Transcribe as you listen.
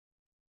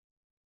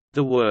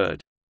The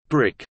word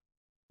brick,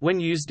 when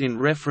used in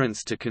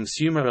reference to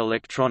consumer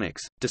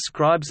electronics,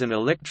 describes an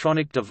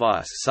electronic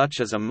device such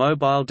as a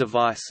mobile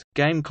device,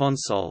 game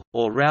console,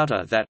 or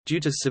router that,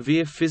 due to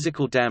severe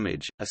physical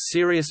damage, a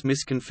serious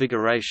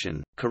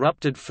misconfiguration,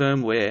 corrupted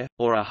firmware,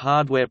 or a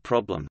hardware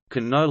problem,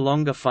 can no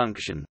longer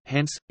function,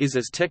 hence, is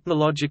as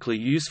technologically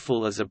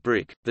useful as a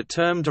brick. The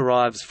term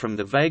derives from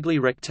the vaguely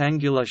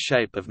rectangular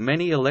shape of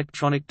many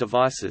electronic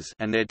devices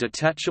and their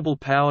detachable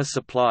power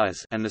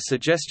supplies, and the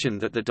suggestion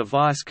that the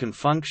device can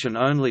function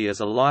only as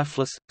a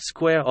lifeless,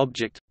 square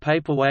object,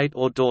 paperweight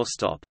or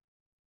doorstop.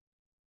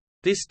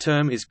 This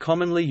term is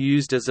commonly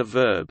used as a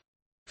verb.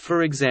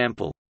 For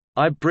example,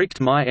 "I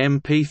bricked my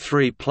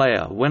MP3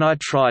 player when I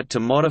tried to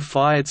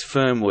modify its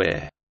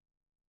firmware."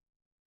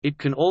 It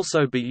can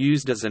also be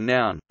used as a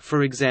noun,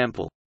 for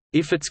example,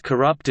 "If it's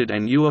corrupted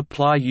and you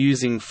apply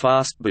using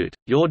fastboot,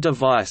 your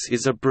device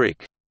is a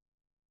brick."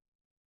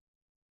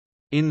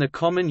 In the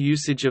common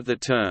usage of the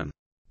term,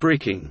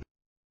 "bricking"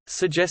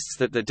 suggests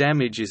that the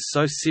damage is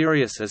so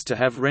serious as to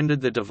have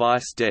rendered the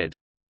device dead.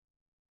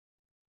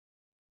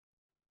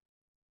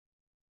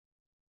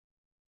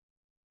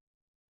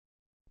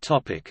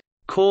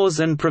 Cause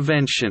and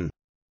prevention.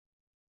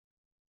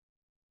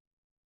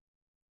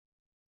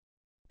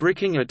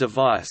 Bricking a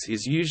device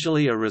is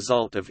usually a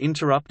result of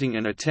interrupting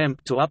an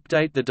attempt to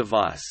update the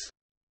device.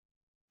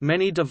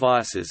 Many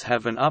devices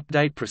have an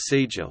update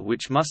procedure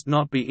which must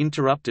not be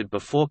interrupted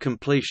before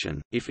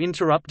completion. If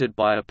interrupted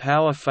by a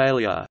power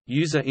failure,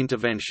 user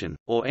intervention,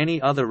 or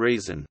any other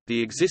reason, the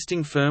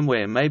existing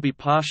firmware may be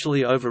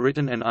partially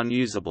overwritten and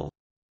unusable.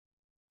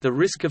 The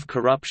risk of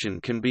corruption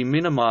can be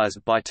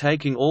minimized by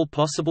taking all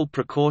possible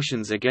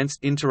precautions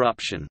against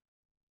interruption.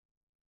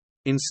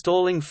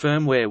 Installing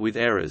firmware with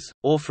errors,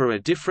 or for a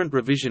different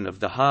revision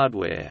of the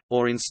hardware,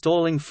 or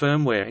installing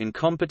firmware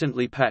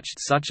incompetently patched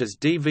such as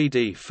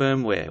DVD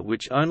firmware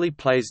which only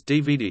plays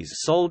DVDs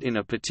sold in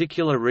a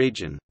particular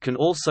region, can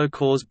also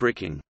cause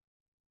bricking.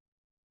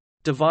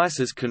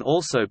 Devices can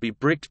also be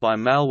bricked by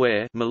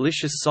malware,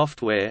 malicious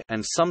software,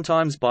 and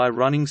sometimes by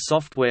running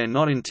software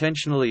not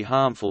intentionally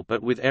harmful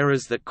but with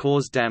errors that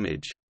cause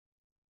damage.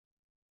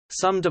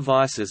 Some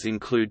devices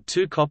include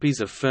two copies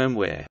of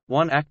firmware,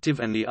 one active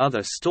and the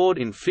other stored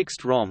in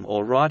fixed ROM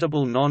or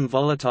writable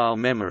non-volatile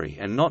memory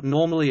and not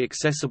normally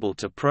accessible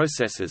to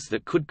processors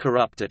that could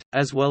corrupt it,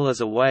 as well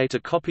as a way to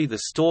copy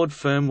the stored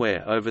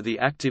firmware over the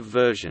active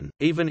version,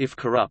 even if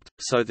corrupt,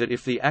 so that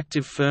if the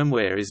active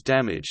firmware is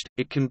damaged,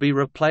 it can be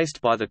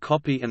replaced by the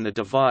copy and the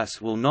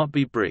device will not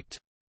be bricked.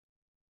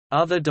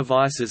 Other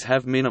devices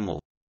have minimal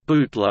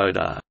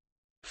bootloader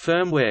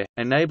firmware,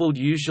 enabled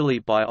usually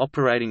by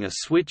operating a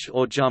switch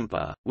or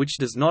jumper, which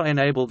does not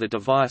enable the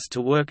device to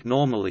work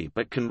normally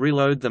but can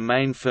reload the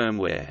main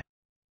firmware.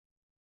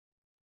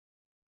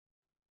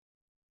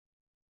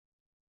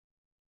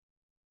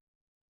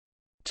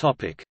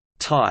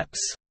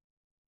 Types.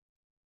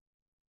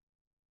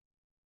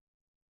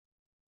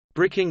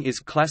 Bricking is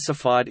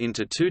classified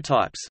into two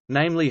types,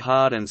 namely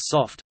hard and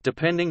soft,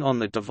 depending on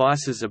the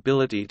device's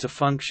ability to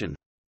function.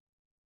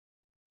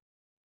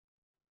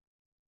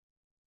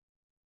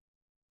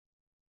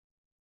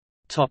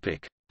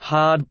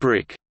 Hard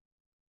brick.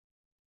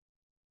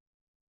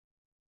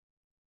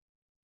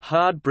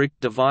 Hard brick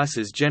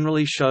devices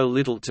generally show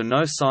little to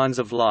no signs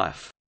of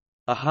life.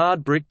 A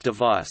hard brick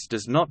device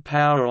does not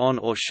power on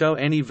or show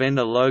any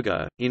vendor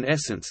logo, in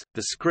essence,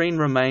 the screen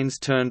remains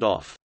turned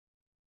off.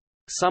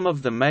 Some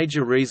of the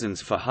major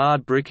reasons for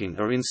hard bricking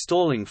are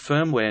installing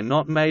firmware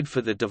not made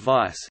for the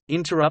device,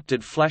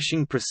 interrupted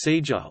flashing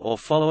procedure or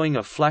following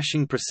a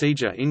flashing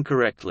procedure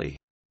incorrectly.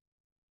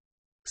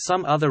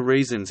 Some other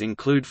reasons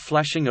include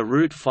flashing a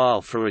root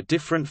file for a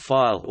different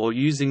file or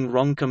using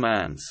wrong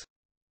commands.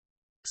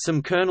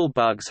 Some kernel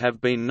bugs have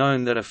been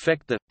known that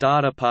affect the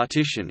data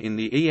partition in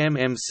the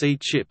eMMC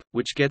chip,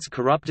 which gets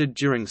corrupted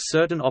during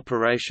certain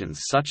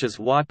operations such as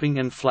wiping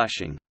and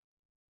flashing.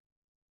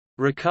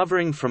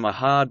 Recovering from a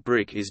hard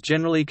brick is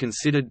generally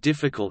considered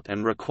difficult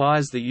and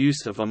requires the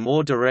use of a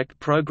more direct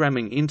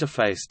programming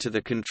interface to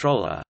the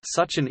controller.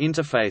 Such an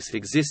interface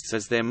exists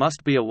as there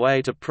must be a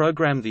way to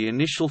program the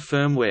initial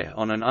firmware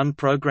on an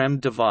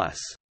unprogrammed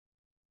device.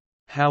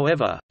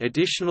 However,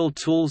 additional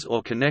tools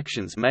or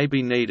connections may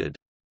be needed.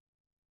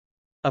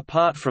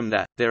 Apart from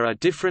that, there are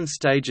different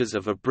stages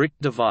of a brick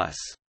device.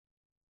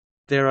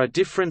 There are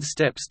different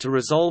steps to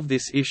resolve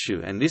this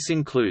issue, and this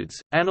includes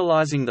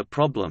analyzing the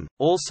problem,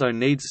 also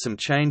needs some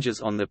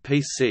changes on the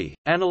PC,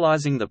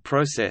 analyzing the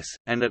process,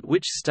 and at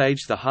which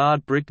stage the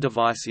hard brick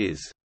device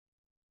is.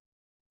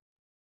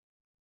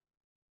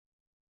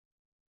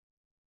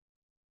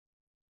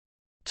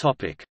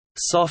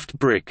 Soft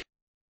brick.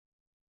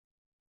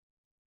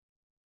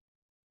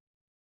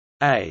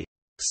 A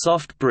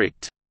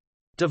soft-bricked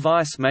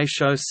device may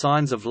show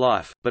signs of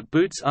life, but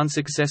boots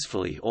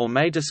unsuccessfully or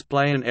may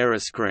display an error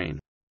screen.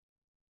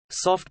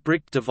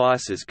 Soft-bricked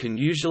devices can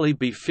usually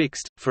be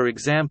fixed, for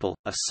example,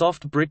 a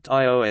soft-bricked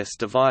iOS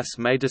device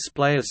may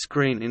display a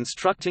screen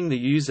instructing the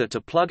user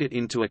to plug it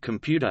into a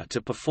computer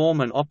to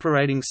perform an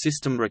operating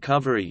system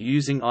recovery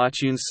using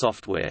iTunes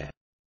software.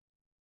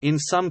 In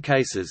some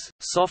cases,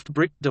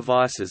 soft-bricked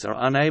devices are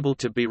unable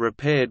to be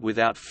repaired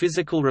without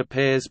physical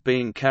repairs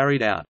being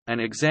carried out.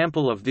 An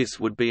example of this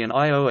would be an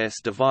iOS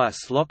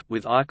device locked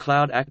with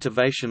iCloud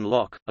Activation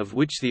Lock, of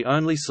which the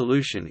only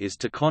solution is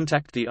to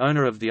contact the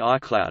owner of the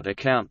iCloud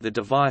account the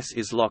device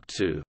is locked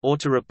to, or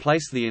to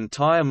replace the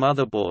entire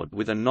motherboard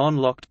with a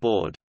non-locked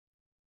board.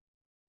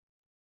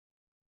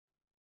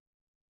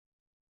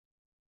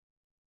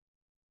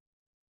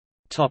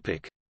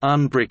 Topic: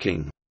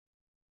 Unbricking.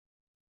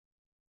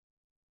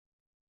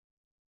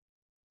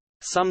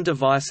 Some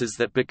devices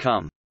that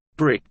become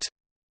bricked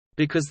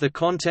because the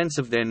contents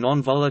of their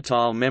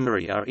non-volatile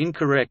memory are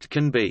incorrect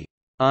can be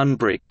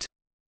unbricked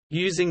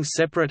using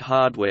separate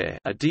hardware,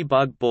 a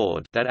debug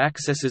board, that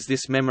accesses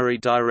this memory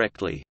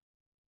directly.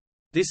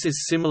 This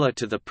is similar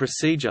to the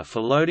procedure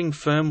for loading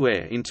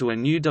firmware into a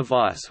new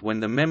device when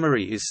the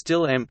memory is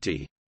still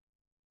empty.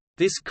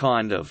 This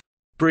kind of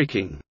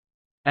bricking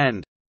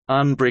and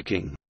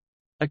unbricking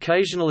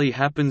occasionally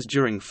happens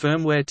during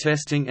firmware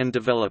testing and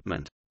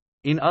development.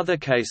 In other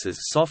cases,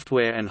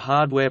 software and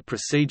hardware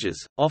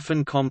procedures,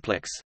 often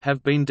complex,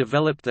 have been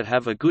developed that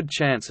have a good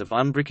chance of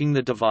unbricking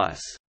the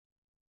device.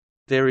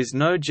 There is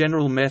no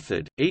general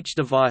method, each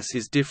device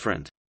is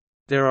different.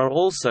 There are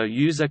also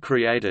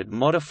user-created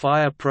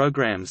modifier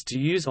programs to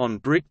use on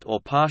bricked or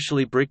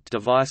partially bricked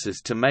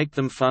devices to make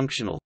them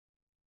functional.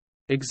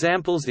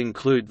 Examples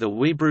include the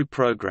Weebrew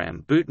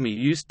program BootMe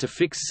used to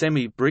fix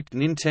semi-bricked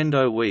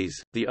Nintendo Wiis,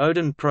 the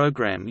Odin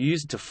program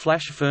used to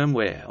flash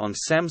firmware on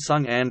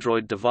Samsung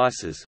Android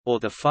devices, or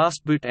the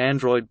Fastboot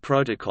Android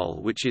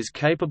protocol, which is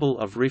capable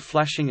of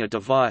reflashing a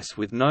device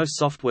with no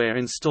software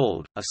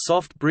installed. A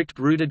soft-bricked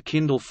rooted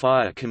Kindle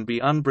Fire can be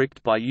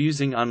unbricked by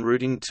using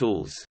unrooting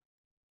tools.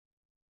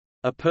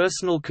 A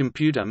personal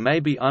computer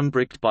may be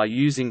unbricked by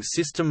using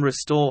system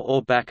restore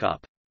or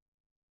backup.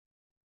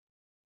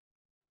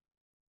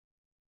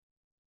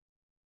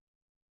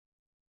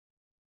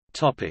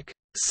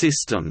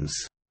 Systems.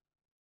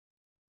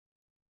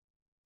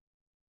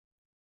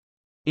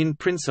 In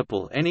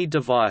principle, any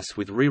device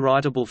with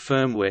rewritable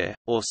firmware,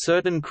 or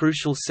certain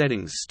crucial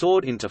settings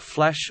stored into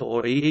flash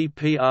or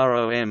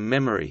EEPROM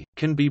memory,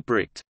 can be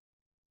bricked.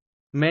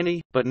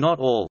 Many, but not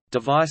all,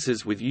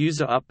 devices with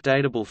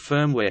user-updatable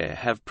firmware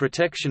have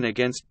protection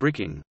against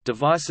bricking.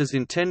 Devices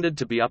intended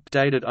to be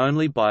updated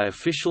only by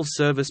official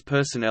service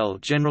personnel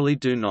generally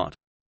do not.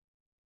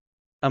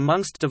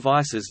 Amongst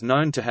devices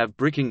known to have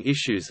bricking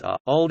issues are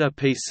older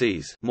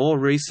PCs. More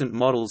recent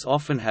models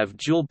often have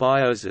dual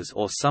BIOSes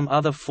or some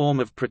other form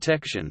of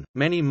protection.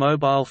 Many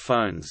mobile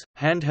phones,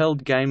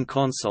 handheld game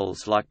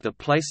consoles like the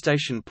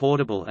PlayStation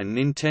Portable and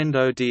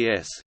Nintendo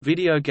DS,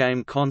 video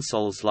game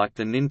consoles like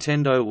the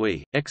Nintendo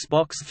Wii,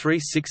 Xbox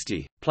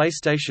 360,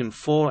 PlayStation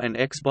 4 and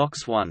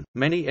Xbox One,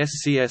 many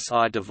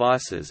SCSI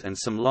devices and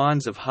some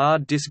lines of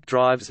hard disk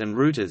drives and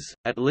routers.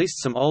 At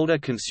least some older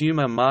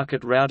consumer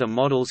market router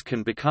models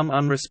can become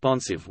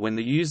unresponsive when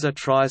the user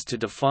tries to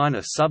define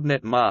a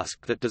subnet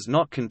mask that does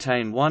not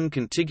contain one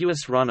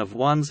contiguous run of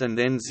ones and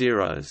then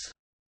zeros.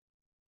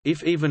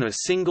 If even a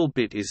single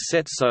bit is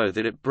set so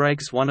that it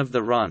breaks one of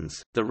the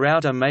runs, the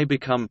router may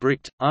become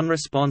bricked,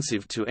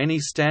 unresponsive to any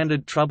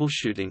standard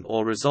troubleshooting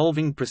or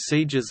resolving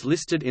procedures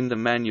listed in the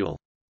manual.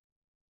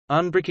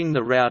 Unbricking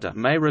the router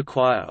may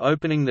require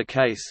opening the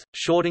case,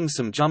 shorting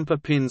some jumper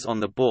pins on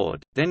the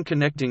board, then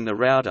connecting the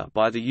router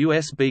by the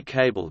USB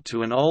cable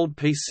to an old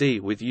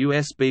PC with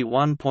USB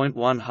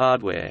 1.1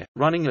 hardware,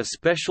 running a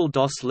special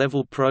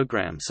DOS-level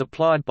program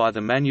supplied by the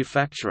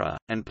manufacturer,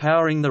 and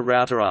powering the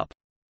router up.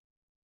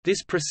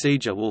 This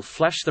procedure will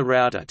flash the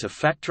router to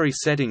factory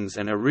settings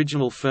and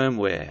original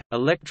firmware.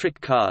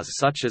 Electric cars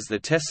such as the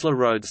Tesla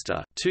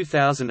Roadster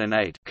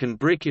 2008 can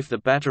brick if the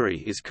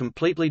battery is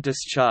completely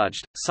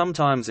discharged.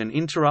 Sometimes an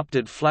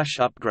interrupted flash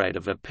upgrade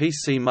of a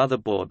PC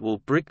motherboard will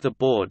brick the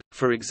board,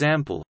 for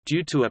example,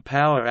 due to a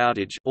power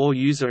outage or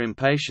user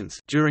impatience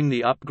during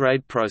the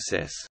upgrade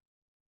process.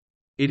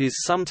 It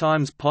is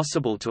sometimes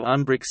possible to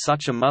unbrick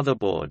such a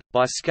motherboard,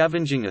 by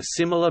scavenging a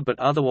similar but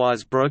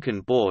otherwise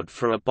broken board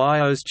for a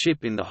BIOS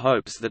chip in the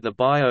hopes that the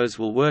BIOS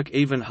will work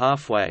even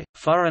halfway,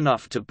 far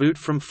enough to boot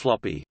from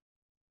floppy.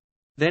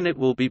 Then it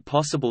will be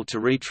possible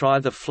to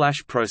retry the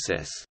flash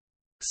process.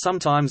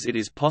 Sometimes it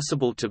is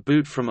possible to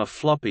boot from a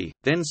floppy,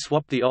 then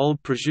swap the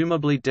old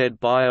presumably dead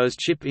BIOS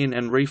chip in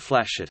and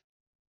reflash it.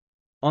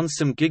 On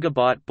some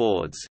gigabyte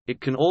boards, it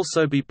can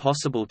also be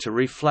possible to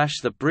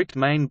reflash the bricked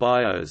main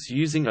BIOS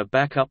using a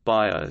backup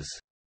BIOS.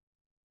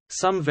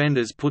 Some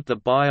vendors put the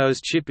BIOS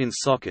chip in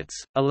sockets,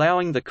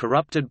 allowing the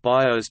corrupted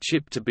BIOS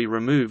chip to be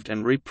removed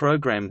and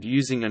reprogrammed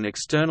using an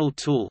external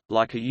tool,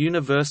 like a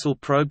universal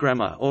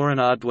programmer or an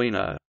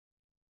Arduino.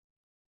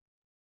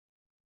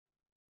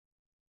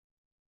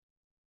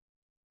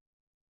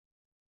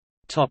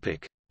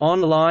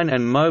 Online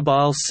and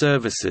mobile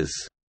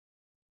services.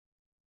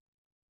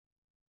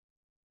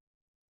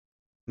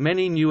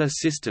 Many newer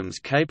systems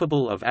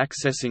capable of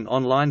accessing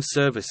online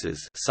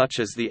services such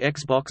as the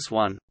Xbox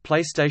One,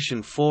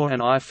 PlayStation 4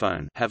 and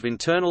iPhone have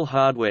internal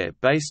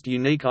hardware-based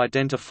unique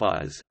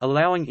identifiers,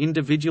 allowing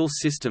individual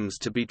systems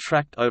to be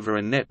tracked over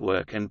a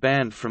network and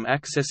banned from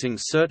accessing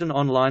certain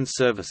online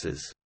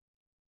services.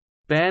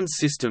 Banned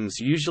systems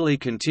usually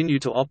continue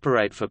to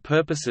operate for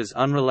purposes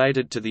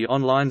unrelated to the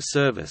online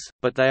service,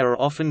 but they are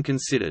often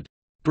considered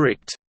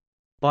bricked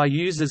by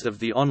users of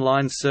the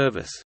online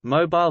service.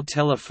 Mobile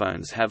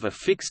telephones have a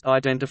fixed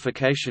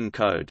identification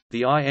code,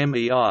 the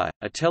IMEI.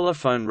 A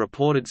telephone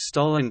reported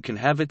stolen can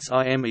have its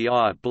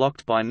IMEI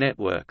blocked by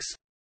networks,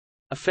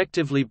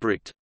 effectively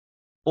bricked.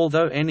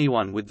 Although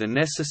anyone with the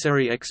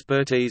necessary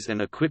expertise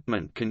and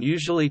equipment can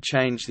usually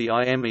change the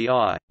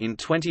IMEI, in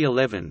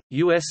 2011,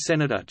 U.S.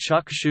 Senator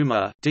Chuck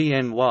Schumer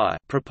 (DNY)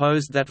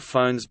 proposed that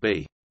phones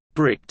be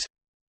bricked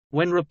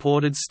when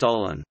reported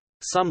stolen.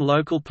 Some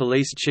local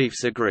police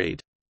chiefs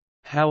agreed.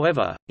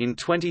 However, in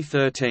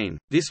 2013,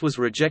 this was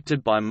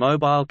rejected by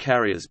mobile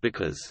carriers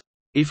because,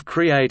 if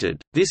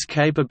created, this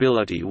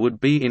capability would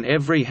be in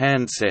every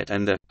handset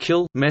and the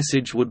kill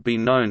message would be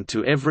known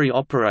to every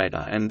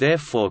operator and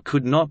therefore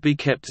could not be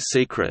kept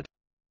secret,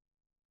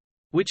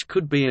 which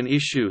could be an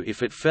issue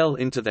if it fell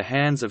into the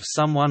hands of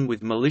someone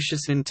with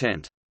malicious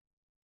intent.